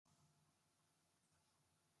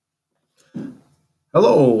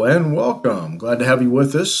Hello and welcome. Glad to have you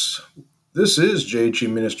with us. This is JHE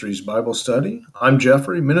Ministries Bible Study. I'm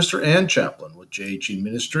Jeffrey, minister and chaplain with JHE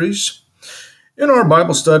Ministries. In our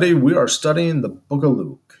Bible study, we are studying the book of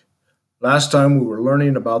Luke. Last time we were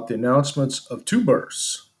learning about the announcements of two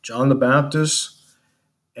births, John the Baptist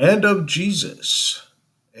and of Jesus,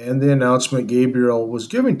 and the announcement Gabriel was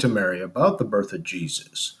giving to Mary about the birth of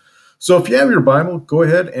Jesus. So if you have your Bible, go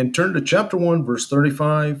ahead and turn to chapter 1, verse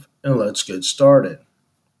 35, and let's get started.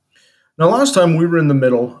 Now, last time we were in the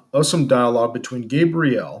middle of some dialogue between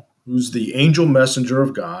Gabriel, who's the angel messenger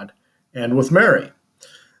of God, and with Mary.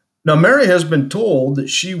 Now, Mary has been told that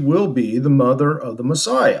she will be the mother of the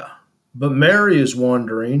Messiah, but Mary is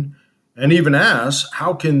wondering and even asks,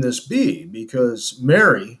 how can this be? Because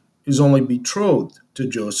Mary is only betrothed to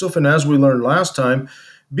Joseph, and as we learned last time,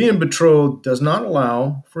 being betrothed does not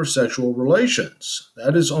allow for sexual relations.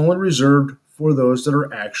 That is only reserved for those that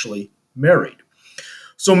are actually married.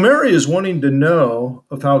 So Mary is wanting to know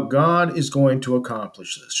of how God is going to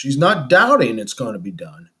accomplish this. She's not doubting it's going to be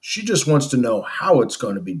done. She just wants to know how it's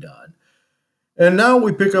going to be done. And now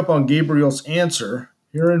we pick up on Gabriel's answer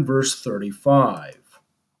here in verse 35.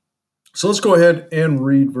 So let's go ahead and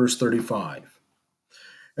read verse 35.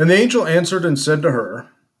 And the angel answered and said to her,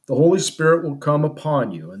 "The Holy Spirit will come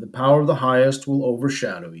upon you, and the power of the highest will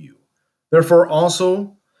overshadow you. Therefore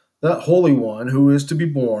also that Holy One who is to be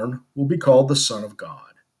born will be called the Son of God.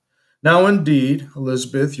 Now indeed,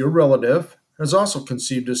 Elizabeth, your relative, has also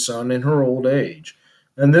conceived a son in her old age,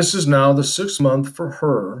 and this is now the 6th month for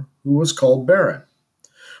her who was called barren.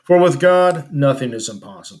 For with God nothing is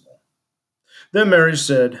impossible." Then Mary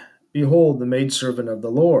said, "Behold, the maidservant of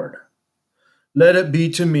the Lord. Let it be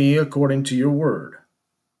to me according to your word."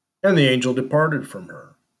 And the angel departed from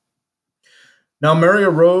her. Now Mary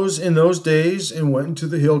arose in those days and went into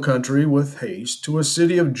the hill country with haste to a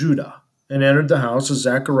city of Judah, and entered the house of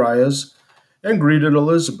Zacharias and greeted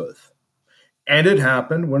Elizabeth. And it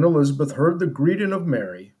happened, when Elizabeth heard the greeting of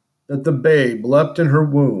Mary, that the babe leapt in her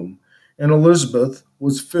womb, and Elizabeth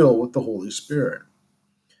was filled with the Holy Spirit.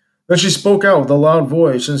 Then she spoke out with a loud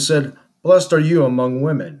voice and said, "Blessed are you among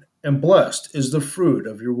women, and blessed is the fruit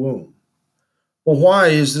of your womb. But why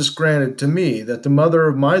is this granted to me, that the mother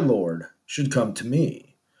of my Lord should come to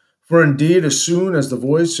me? For indeed, as soon as the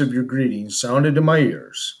voice of your greeting sounded in my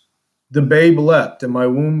ears, the babe leapt in my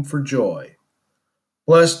womb for joy.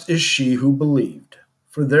 Blessed is she who believed,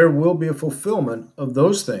 for there will be a fulfillment of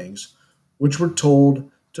those things which were told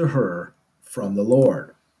to her from the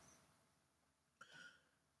Lord."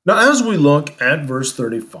 Now, as we look at verse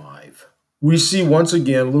 35, we see once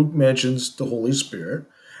again Luke mentions the Holy Spirit,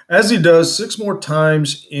 as he does 6 more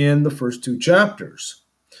times in the first 2 chapters.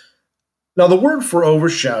 Now, the word for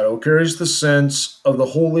overshadow carries the sense of the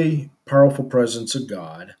holy, powerful presence of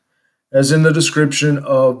God, as in the description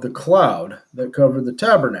of the cloud that covered the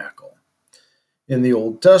tabernacle in the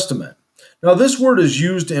Old Testament. Now, this word is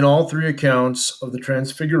used in all 3 accounts of the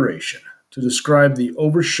Transfiguration to describe the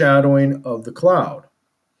overshadowing of the cloud.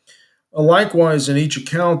 Likewise, in each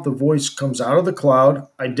account, the voice comes out of the cloud,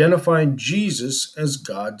 identifying Jesus as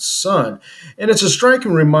God's Son. And it's a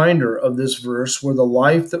striking reminder of this verse where the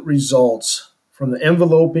life that results from the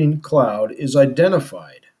enveloping cloud is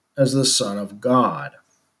identified as the Son of God.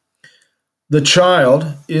 The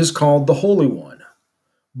child is called the Holy One,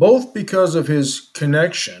 both because of his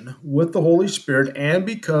connection with the Holy Spirit and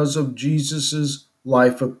because of Jesus'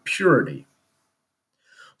 life of purity.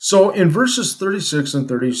 So in verses 36 and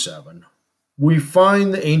 37, we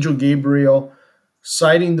find the angel Gabriel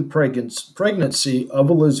citing the pregnancy of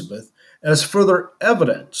Elizabeth as further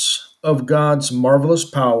evidence of God's marvelous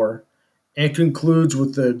power, and concludes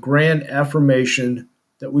with the grand affirmation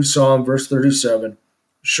that we saw in verse 37.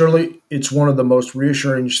 Surely it's one of the most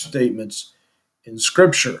reassuring statements in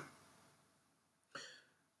Scripture.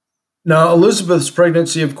 Now, Elizabeth's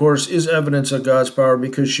pregnancy, of course, is evidence of God's power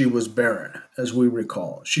because she was barren, as we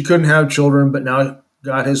recall. She couldn't have children, but now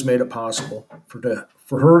God has made it possible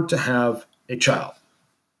for her to have a child.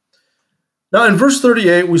 Now, in verse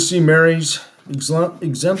 38, we see Mary's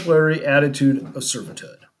exemplary attitude of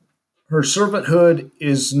servanthood. Her servanthood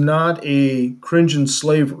is not a cringing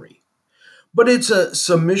slavery, but it's a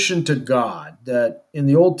submission to God that in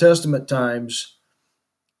the Old Testament times,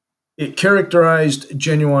 it characterized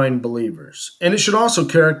genuine believers, and it should also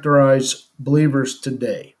characterize believers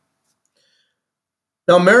today.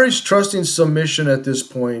 Now, Mary's trusting submission at this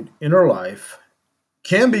point in her life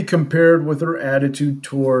can be compared with her attitude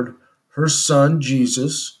toward her son,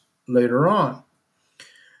 Jesus, later on.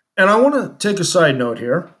 And I want to take a side note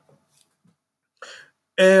here,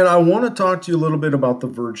 and I want to talk to you a little bit about the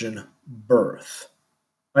virgin birth.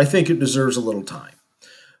 I think it deserves a little time.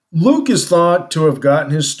 Luke is thought to have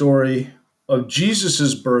gotten his story of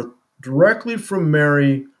Jesus' birth directly from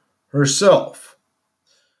Mary herself,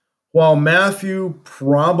 while Matthew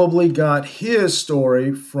probably got his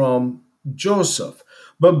story from Joseph.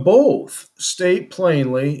 But both state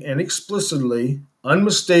plainly and explicitly,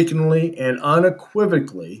 unmistakably and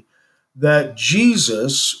unequivocally, that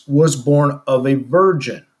Jesus was born of a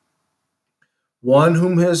virgin, one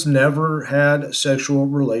whom has never had sexual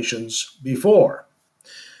relations before.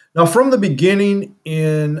 Now, from the beginning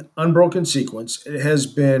in unbroken sequence, it has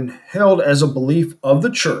been held as a belief of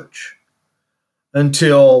the church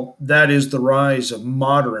until that is the rise of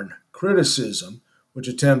modern criticism, which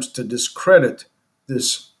attempts to discredit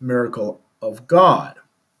this miracle of God.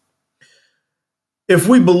 If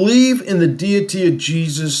we believe in the deity of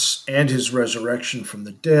Jesus and his resurrection from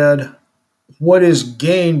the dead, what is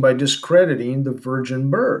gained by discrediting the virgin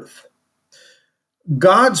birth?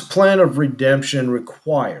 God's plan of redemption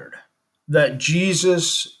required that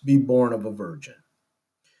Jesus be born of a virgin.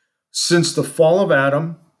 Since the fall of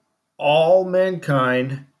Adam, all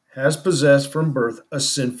mankind has possessed from birth a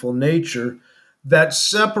sinful nature that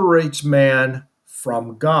separates man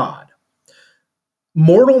from God.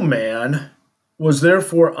 Mortal man was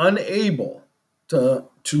therefore unable to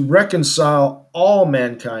reconcile all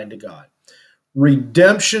mankind to God.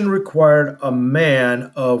 Redemption required a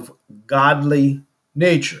man of godly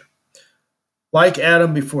nature, like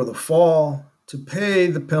Adam before the fall, to pay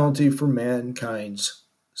the penalty for mankind's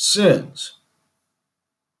sins.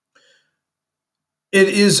 It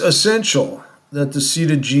is essential that the seed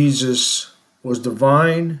of Jesus was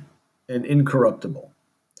divine and incorruptible.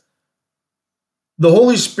 The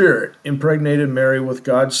Holy Spirit impregnated Mary with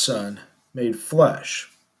God's Son, made flesh.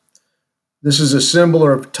 This is a symbol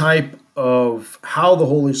or type of how the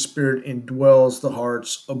Holy Spirit indwells the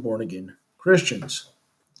hearts of born-again Christians.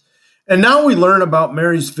 And now we learn about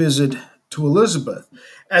Mary's visit to Elizabeth.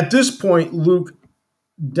 At this point, Luke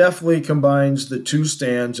definitely combines the two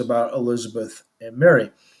stands about Elizabeth and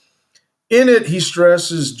Mary. In it, he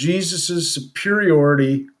stresses Jesus'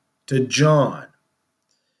 superiority to John.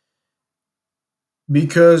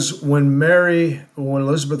 Because when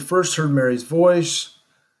Elizabeth first heard Mary's voice,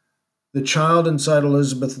 the child inside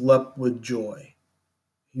Elizabeth leapt with joy.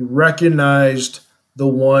 He recognized the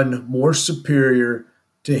one more superior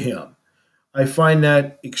to him. I find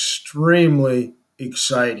that extremely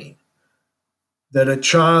exciting, that a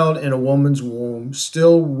child in a woman's womb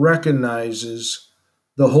still recognizes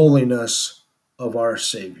the holiness of our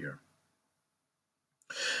Savior.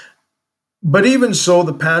 But even so,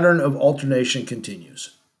 the pattern of alternation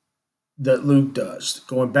continues that Luke does,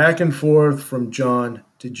 going back and forth from John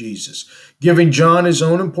to Jesus, giving John his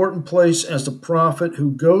own important place as the prophet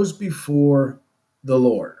who goes before the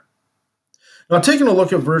Lord. Now, taking a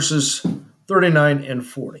look at verses 39 and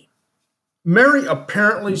 40. Mary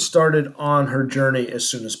apparently started on her journey as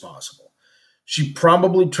soon as possible. She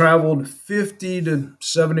probably traveled 50 to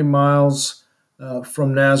 70 miles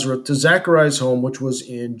from Nazareth to Zechariah's home, which was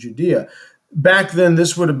in Judea. Back then,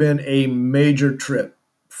 this would have been a major trip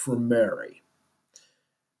for Mary.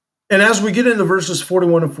 And as we get into verses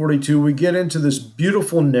 41 and 42, we get into this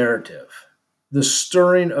beautiful narrative, the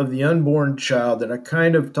stirring of the unborn child that I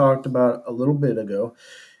kind of talked about a little bit ago,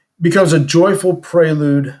 becomes a joyful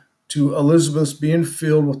prelude to Elizabeth being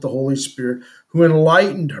filled with the Holy Spirit, who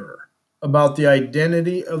enlightened her about the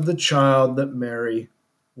identity of the child that Mary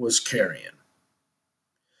was carrying.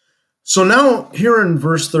 So now here in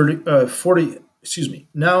verse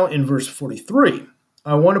 43,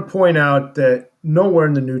 I want to point out that nowhere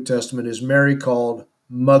in the New Testament is Mary called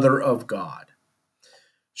Mother of God.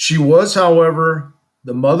 She was, however,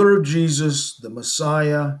 the mother of Jesus, the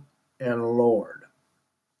Messiah, and Lord.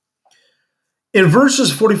 In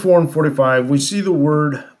verses 44 and 45, we see the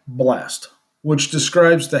word blessed, which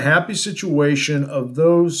describes the happy situation of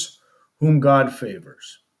those whom God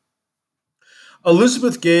favors.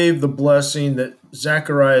 Elizabeth gave the blessing that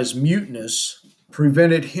Zechariah's muteness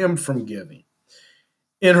prevented him from giving.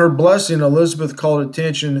 In her blessing, Elizabeth called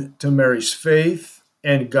attention to Mary's faith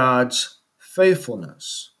and God's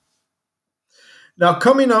faithfulness. Now,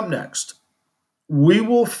 coming up next, we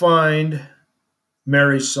will find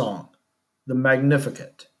Mary's song, the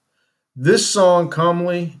Magnificat. This song,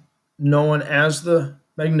 commonly known as the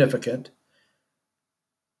Magnificat,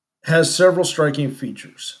 has several striking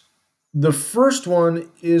features. The first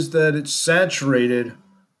one is that it's saturated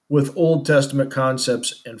with Old Testament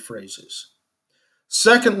concepts and phrases.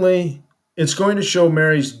 Secondly, it's going to show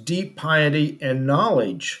Mary's deep piety and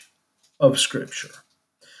knowledge of Scripture.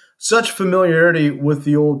 Such familiarity with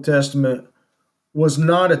the Old Testament was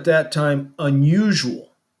not at that time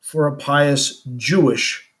unusual for a pious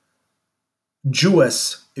Jewish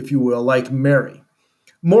Jewess, if you will, like Mary.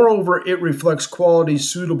 Moreover, it reflects qualities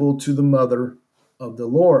suitable to the mother of the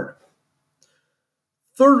Lord.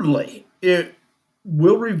 Thirdly, it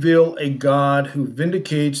will reveal a God who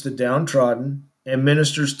vindicates the downtrodden and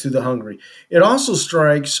ministers to the hungry. It also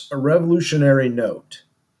strikes a revolutionary note.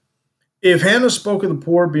 If Hannah spoke of the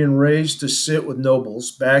poor being raised to sit with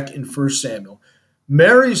nobles back in 1 Samuel,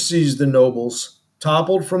 Mary sees the nobles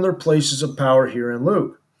toppled from their places of power here in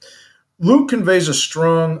Luke. Luke conveys a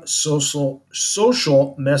strong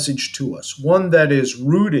social message to us, one that is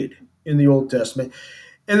rooted in the Old Testament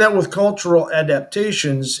and that with cultural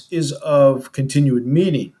adaptations is of continued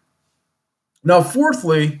meaning. Now,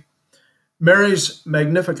 fourthly, Mary's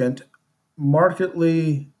Magnificat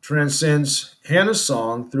markedly transcends Hannah's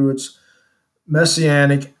song through its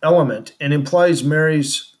messianic element and implies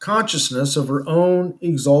Mary's consciousness of her own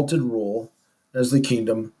exalted role as the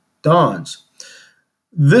kingdom dawns.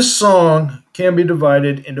 This song can be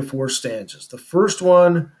divided into four stanzas. The first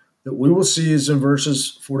one that we will see is in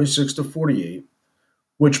verses 46 to 48,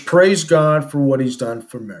 which praise God for what he's done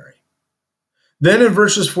for Mary. Then in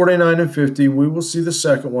verses 49 and 50, we will see the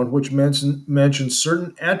second one, which mentions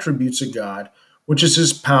certain attributes of God, which is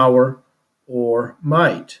his power or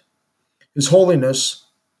might, his holiness,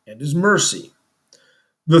 and his mercy.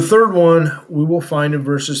 The third one we will find in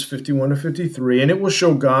verses 51 to 53, and it will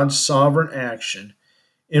show God's sovereign action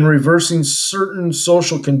in reversing certain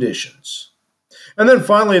social conditions. And then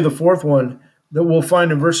finally, the fourth one that we'll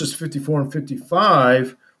find in verses 54 and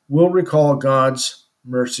 55 will recall God's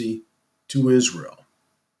mercy to Israel.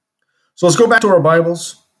 So let's go back to our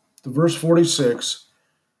Bibles, to verse 46,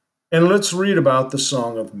 and let's read about the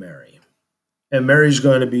Song of Mary. And Mary's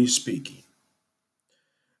going to be speaking.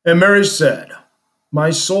 And Mary said,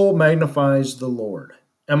 "My soul magnifies the Lord,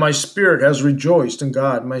 and my spirit has rejoiced in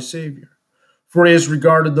God my Savior, for he has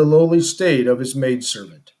regarded the lowly state of his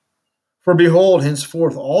maidservant. For behold,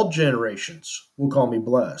 henceforth all generations will call me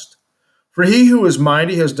blessed. For he who is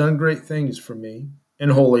mighty has done great things for me,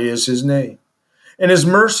 and holy is his name. And his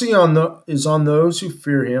mercy is on those who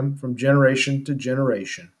fear him from generation to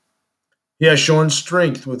generation. He has shown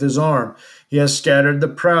strength with his arm. He has scattered the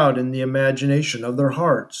proud in the imagination of their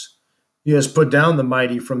hearts. He has put down the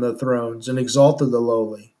mighty from their thrones and exalted the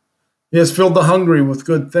lowly. He has filled the hungry with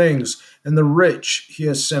good things, and the rich he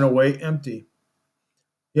has sent away empty.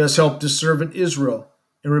 He has helped his servant Israel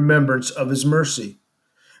in remembrance of his mercy,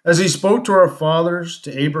 as he spoke to our fathers,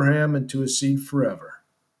 to Abraham, and to his seed forever."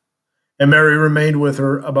 And Mary remained with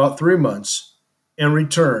her about 3 months and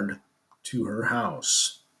returned to her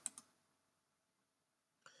house.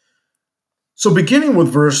 So beginning with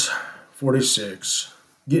verse 46,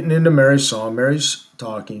 getting into Mary's song, Mary's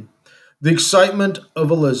talking, the excitement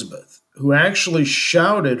of Elizabeth, who actually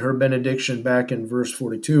shouted her benediction back in verse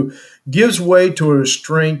 42, gives way to a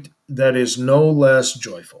restraint that is no less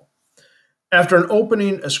joyful. After an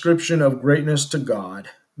opening ascription of greatness to God,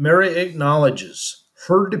 Mary acknowledges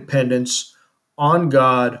her dependence on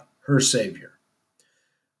God, her Savior.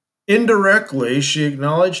 Indirectly, she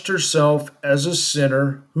acknowledged herself as a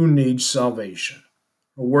sinner who needs salvation.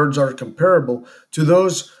 Her words are comparable to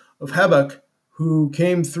those of Habakkuk, who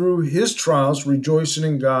came through his trials rejoicing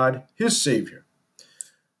in God, his Savior.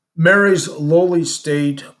 Mary's lowly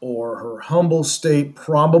state or her humble state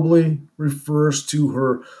probably refers to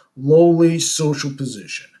her lowly social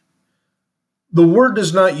position. The word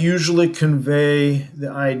does not usually convey the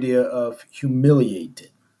idea of humiliated.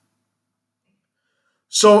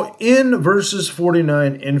 So in verses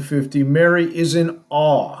 49 and 50, Mary is in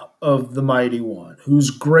awe of the Mighty One,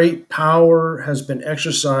 whose great power has been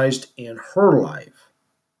exercised in her life.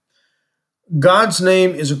 God's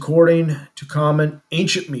name is according to common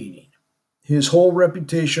ancient meaning, his whole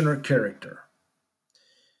reputation or character.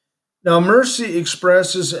 Now, mercy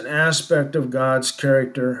expresses an aspect of God's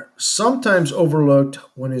character sometimes overlooked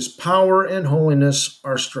when his power and holiness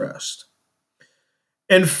are stressed.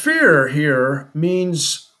 And fear here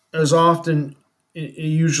means, as often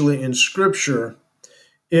usually in Scripture,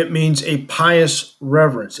 it means a pious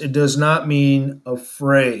reverence. It does not mean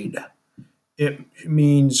afraid. It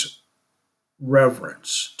means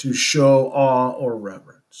reverence, to show awe or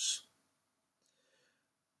reverence.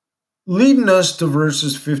 Leading us to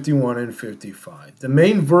verses 51 and 55. The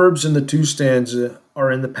main verbs in the two stanzas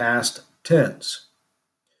are in the past tense,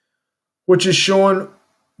 which is shown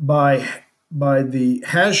by the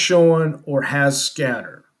has shown or has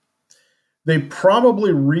scattered. They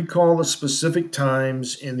probably recall the specific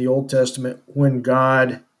times in the Old Testament when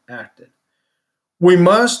God acted. We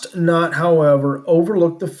must not, however,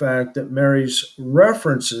 overlook the fact that Mary's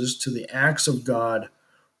references to the acts of God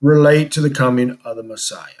relate to the coming of the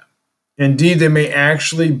Messiah. Indeed, they may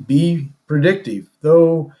actually be predictive,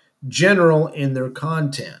 though general in their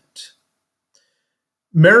content.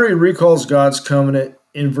 Mary recalls God's covenant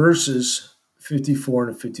in verses 54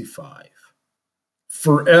 and 55.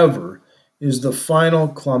 Forever is the final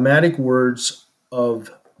climatic words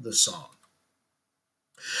of the song.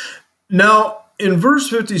 Now, in verse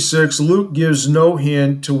 56, Luke gives no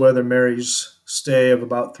hint to whether Mary's stay of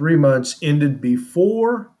about 3 months ended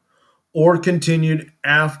before or continued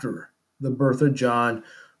after the birth of John,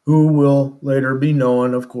 who will later be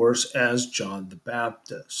known, of course, as John the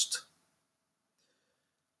Baptist.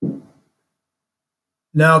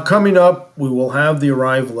 Now, coming up, we will have the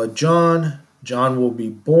arrival of John. John will be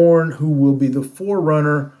born, who will be the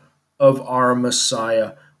forerunner of our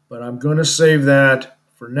Messiah. But I'm going to save that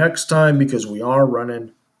for next time because we are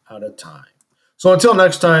running out of time. So until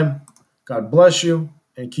next time, God bless you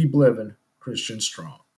and keep living Christian strong.